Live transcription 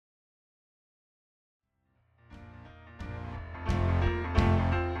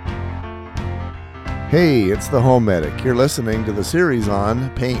Hey, it's the HomeMedic. You're listening to the series on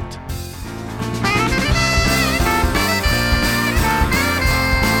paint.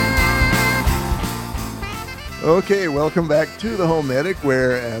 Okay, welcome back to the HomeMedic,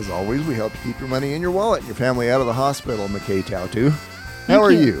 where, as always, we help you keep your money in your wallet and your family out of the hospital. McKay Tautu. How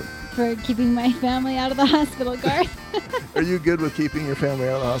are you? For keeping my family out of the hospital, Garth. Are you good with keeping your family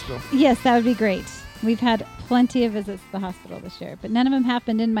out of the hospital? Yes, that would be great. We've had plenty of visits to the hospital this year, but none of them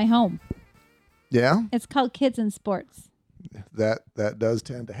happened in my home. Yeah? It's called Kids in Sports. That does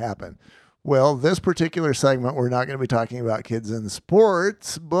tend to happen. Well, this particular segment, we're not going to be talking about kids in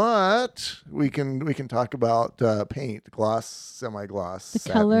sports, but we can talk about paint, gloss, semi-gloss. The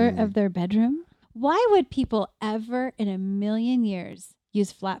satin. color of their bedroom. Why would people ever in a million years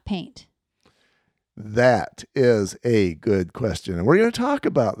use flat paint? That is a good question, and we're going to talk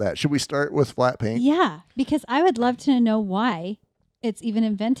about that. Should we start with flat paint? Yeah, because I would love to know why it's even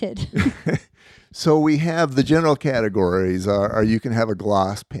invented. So we have the general categories are you can have a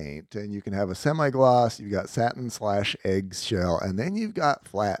gloss paint, and you can have a semi-gloss, you've got satin/eggshell, and then you've got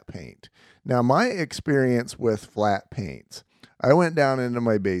flat paint. Now, my experience with flat paints, I went down into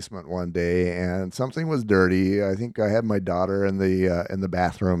my basement one day and something was dirty. I think I had my daughter in the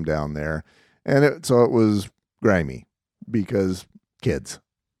bathroom down there, and so it was grimy because kids.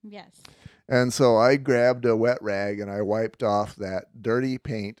 Yes. And so I grabbed a wet rag and I wiped off that dirty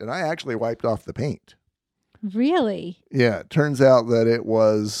paint, and I actually wiped off the paint. Really? Yeah, it turns out that it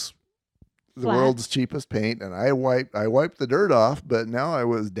was the Flat. world's cheapest paint, and I wiped the dirt off, but now I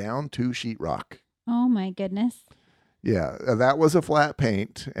was down to sheetrock. Oh my goodness. Yeah, that was a flat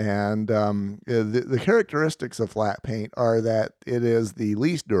paint, and the characteristics of flat paint are that it is the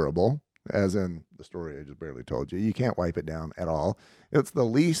least durable, as in the story I just barely told you. You can't wipe it down at all. It's the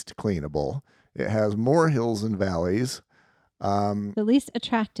least cleanable. It has more hills and valleys. The least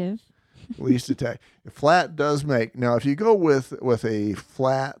attractive. Least attack. Flat does make, now if you go with a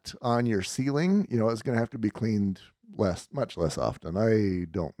flat on your ceiling, it's going to have to be cleaned much less often. I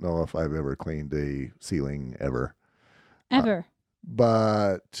don't know if I've ever cleaned a ceiling ever. Ever.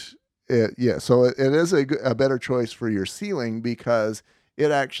 But it is a better choice for your ceiling because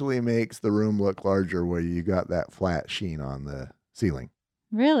it actually makes the room look larger where you got that flat sheen on the ceiling.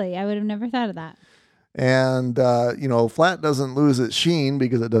 Really? I would have never thought of that. And, flat doesn't lose its sheen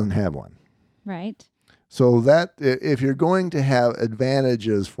because it doesn't have one. Right. So that if you're going to have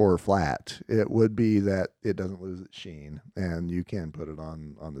advantages for flat, it would be that it doesn't lose its sheen and you can put it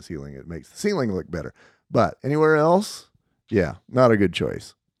on the ceiling. It makes the ceiling look better. But anywhere else, yeah, not a good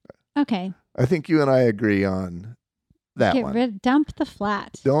choice. Okay. I think you and I agree on that one. Dump the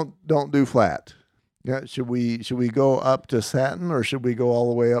flat. Don't do flat. Yeah, should we go up to satin, or should we go all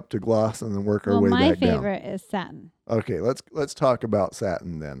the way up to gloss and then work our way back down? My favorite is satin. Okay, let's talk about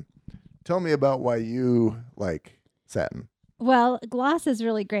satin then. Tell me about why you like satin. Well, gloss is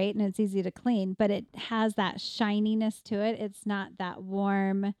really great and it's easy to clean, but it has that shininess to it. It's not that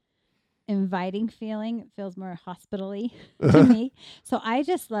warm, inviting feeling. It feels more hospital-y to me. So I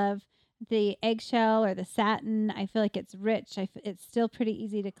just love the eggshell or the satin. I feel like it's rich. It's still pretty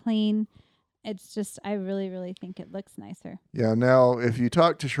easy to clean. It's just, I really, really think it looks nicer. Yeah. Now, if you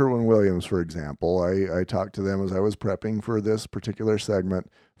talk to Sherwin-Williams, for example, I talked to them as I was prepping for this particular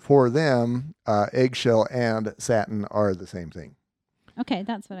segment. For them, eggshell and satin are the same thing. Okay,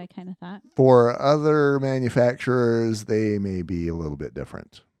 that's what I kind of thought. For other manufacturers, they may be a little bit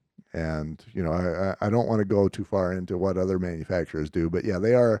different. And, I don't want to go too far into what other manufacturers do, but yeah,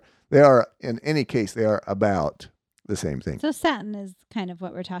 they are, in any case, they are about the same thing. So satin is kind of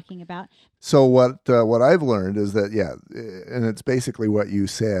what we're talking about. So what I've learned is that, yeah, and it's basically what you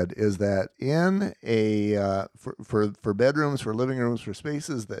said, is that in a for bedrooms, for living rooms, for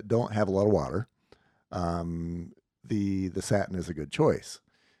spaces that don't have a lot of water, the satin is a good choice.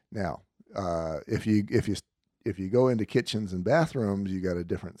 Now, if you go into kitchens and bathrooms, you got a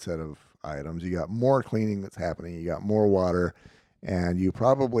different set of items. You got more cleaning that's happening. You got more water, and you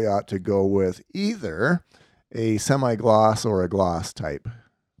probably ought to go with either a semi-gloss or a gloss type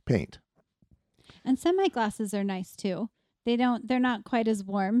paint. And semi-glosses are nice too. They're not quite as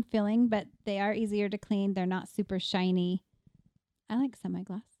warm feeling, but they are easier to clean. They're not super shiny. I like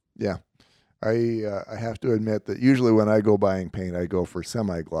semi-gloss. Yeah. I have to admit that usually when I go buying paint, I go for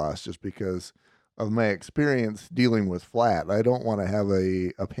semi-gloss just because of my experience dealing with flat. I don't want to have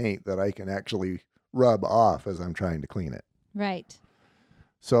a paint that I can actually rub off as I'm trying to clean it. Right.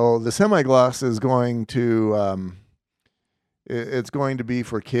 So the semi-gloss is going to, it's going to be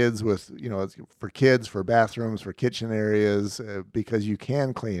for kids it's for kids, for bathrooms, for kitchen areas, because you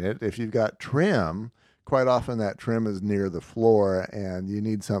can clean it. If you've got trim, quite often that trim is near the floor, and you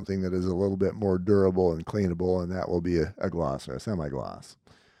need something that is a little bit more durable and cleanable, and that will be a gloss or a semi-gloss.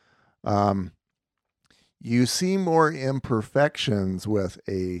 You see more imperfections with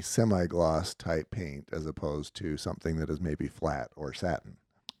a semi-gloss type paint as opposed to something that is maybe flat or satin.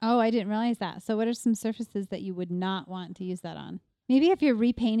 Oh, I didn't realize that. So what are some surfaces that you would not want to use that on? Maybe if you're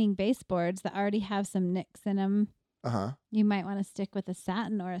repainting baseboards that already have some nicks in them, you might want to stick with a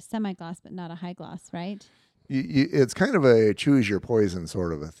satin or a semi-gloss, but not a high gloss, right? It's kind of a choose your poison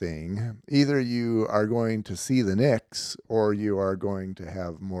sort of a thing. Either you are going to see the nicks or you are going to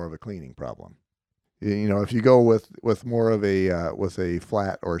have more of a cleaning problem. You know, if you go with more of a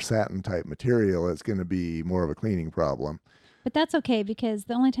flat or satin type material, it's going to be more of a cleaning problem. But that's okay because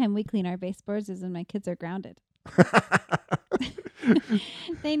the only time we clean our baseboards is when my kids are grounded.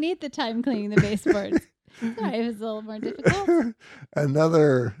 They need the time cleaning the baseboards. Sorry, it was a little more difficult.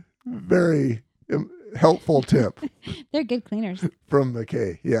 Another very helpful tip. They're good cleaners. From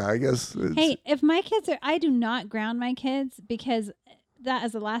McKay. Yeah, I guess. Hey, if my kids are, I do not ground my kids because that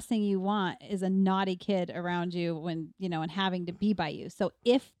is the last thing you want is a naughty kid around you when, and having to be by you. So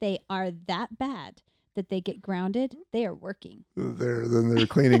if they are that bad that they get grounded, they are working. They're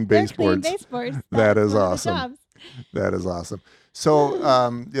cleaning baseboards. Baseboards. That is awesome. That is awesome. So,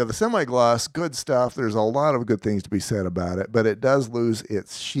 the semi-gloss, good stuff. There's a lot of good things to be said about it, but it does lose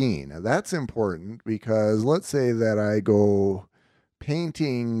its sheen. Now, that's important because let's say that I go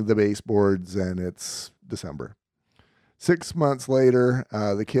painting the baseboards and it's December. 6 months later,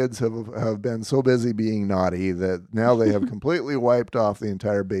 the kids have been so busy being naughty that now they have completely wiped off the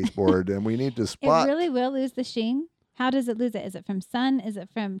entire baseboard, and we need to spot. It really will lose the sheen? How does it lose it? Is it from sun? Is it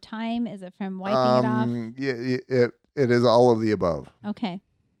from time? Is it from wiping it off? Yeah, it is all of the above. Okay.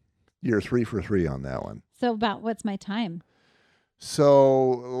 You're 3 for 3 on that one. So about what's my time? So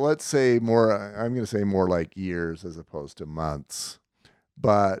let's say more, I'm going to say more like years as opposed to months.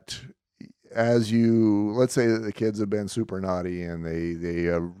 But let's say that the kids have been super naughty and they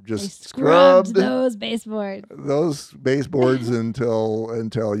just scrubbed those baseboards. Those baseboards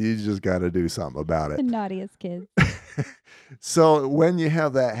until you just got to do something about it. The naughtiest kids. So when you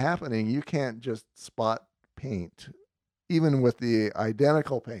have that happening, you can't just spot paint. Even with the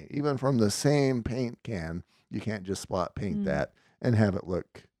identical paint, even from the same paint can, you can't just spot paint that and have it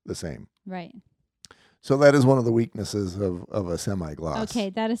look the same. Right. So that is one of the weaknesses of a semi-gloss. Okay,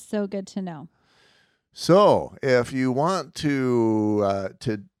 that is so good to know. So if you want to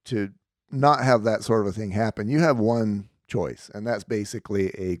not have that sort of a thing happen, you have one choice, and that's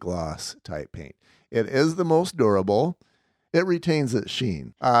basically a gloss type paint. It is the most durable. It retains its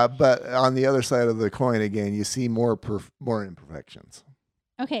sheen. But on the other side of the coin, again, you see more imperfections.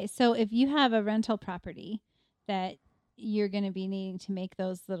 Okay, so if you have a rental property that you're going to be needing to make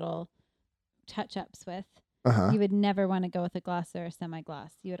those little touch-ups with, you would never want to go with a gloss or a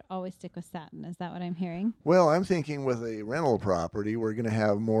semi-gloss. You would always stick with satin. Is that what I'm hearing? Well, I'm thinking with a rental property, we're going to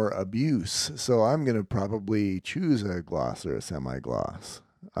have more abuse. So I'm going to probably choose a gloss or a semi-gloss.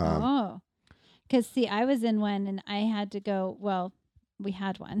 Because, see, I was in one and I had to go, we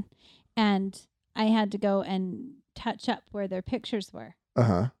had one, and I had to go and touch up where their pictures were.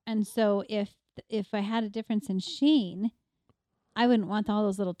 And so if I had a difference in sheen, I wouldn't want all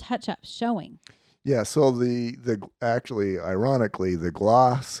those little touch-ups showing. Yeah, so actually, ironically, the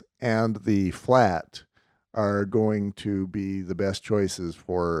gloss and the flat are going to be the best choices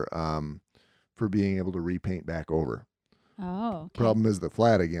for being able to repaint back over. Oh, okay. Problem is the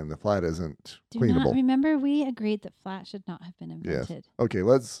flat again. The flat isn't cleanable. Remember, we agreed that flat should not have been invented. Yes. Okay,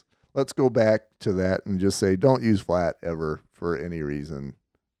 let's go back to that and just say don't use flat ever for any reason.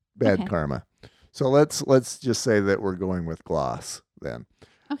 Bad karma. So let's just say that we're going with gloss then.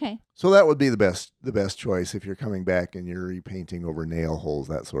 Okay. So that would be the best choice if you're coming back and you're repainting over nail holes,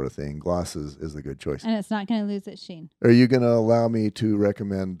 that sort of thing. Gloss is a good choice. And it's not going to lose its sheen. Are you going to allow me to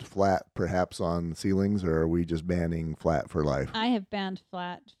recommend flat perhaps on ceilings, or are we just banning flat for life? I have banned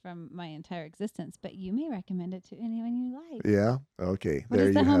flat from my entire existence, but you may recommend it to anyone you like. Yeah? Okay. What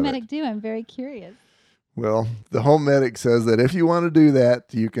does the HomeMedic do? I'm very curious. Well, the HomeMedic says that if you want to do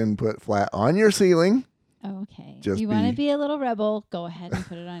that, you can put flat on your ceiling. Okay. If you want to be a little rebel, go ahead and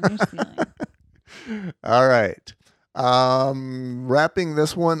put it on your ceiling. All right. Wrapping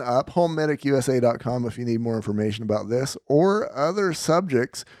this one up, HomeMedicUSA.com if you need more information about this or other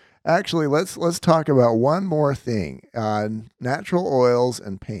subjects. Actually, let's talk about one more thing, natural oils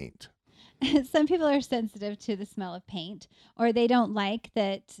and paint. Some people are sensitive to the smell of paint, or they don't like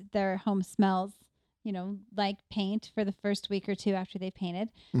that their home smells like paint for the first week or two after they painted.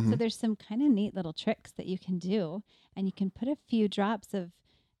 So there's some kind of neat little tricks that you can do, and you can put a few drops of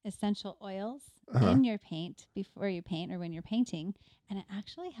essential oils Uh-huh. in your paint before you paint or when you're painting, and it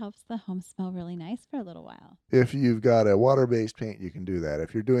actually helps the home smell really nice for a little while. If you've got a water-based paint, you can do that.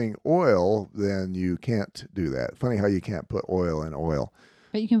 If you're doing oil, then you can't do that. Funny how you can't put oil in oil.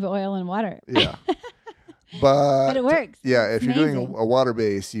 But you can put oil in water. Yeah. But it works. Yeah, It's if you're doing amazing. a water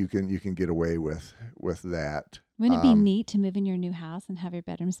base, you can get away with that. Wouldn't it be neat to move in your new house and have your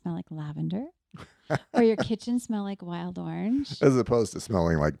bedroom smell like lavender? Or your kitchen smell like wild orange? As opposed to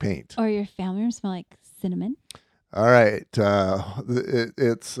smelling like paint. Or your family room smell like cinnamon? All right,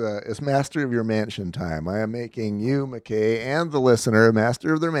 it's master of your mansion time. I am making you, McKay, and the listener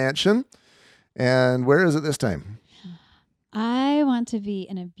master of their mansion. And where is it this time? I want to be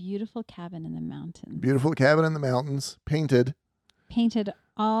in a beautiful cabin in the mountains. Beautiful cabin in the mountains, painted. Painted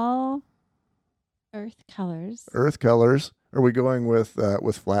all earth colors. Earth colors. Are we going with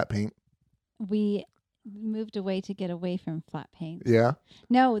flat paint? We moved away to get away from flat paint. Yeah.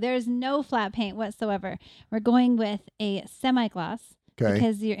 No, there's no flat paint whatsoever. We're going with a semi-gloss Okay.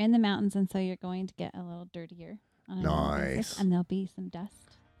 because you're in the mountains, and so you're going to get a little dirtier on a normal basis, Nice. and there'll be some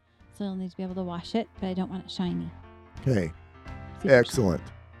dust. So you'll need to be able to wash it, but I don't want it shiny. Okay. Super Excellent.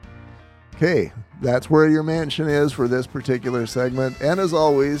 Okay, that's where your mansion is for this particular segment. And as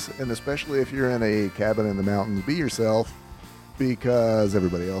always, and especially if you're in a cabin in the mountains, be yourself because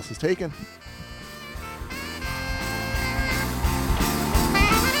everybody else is taken.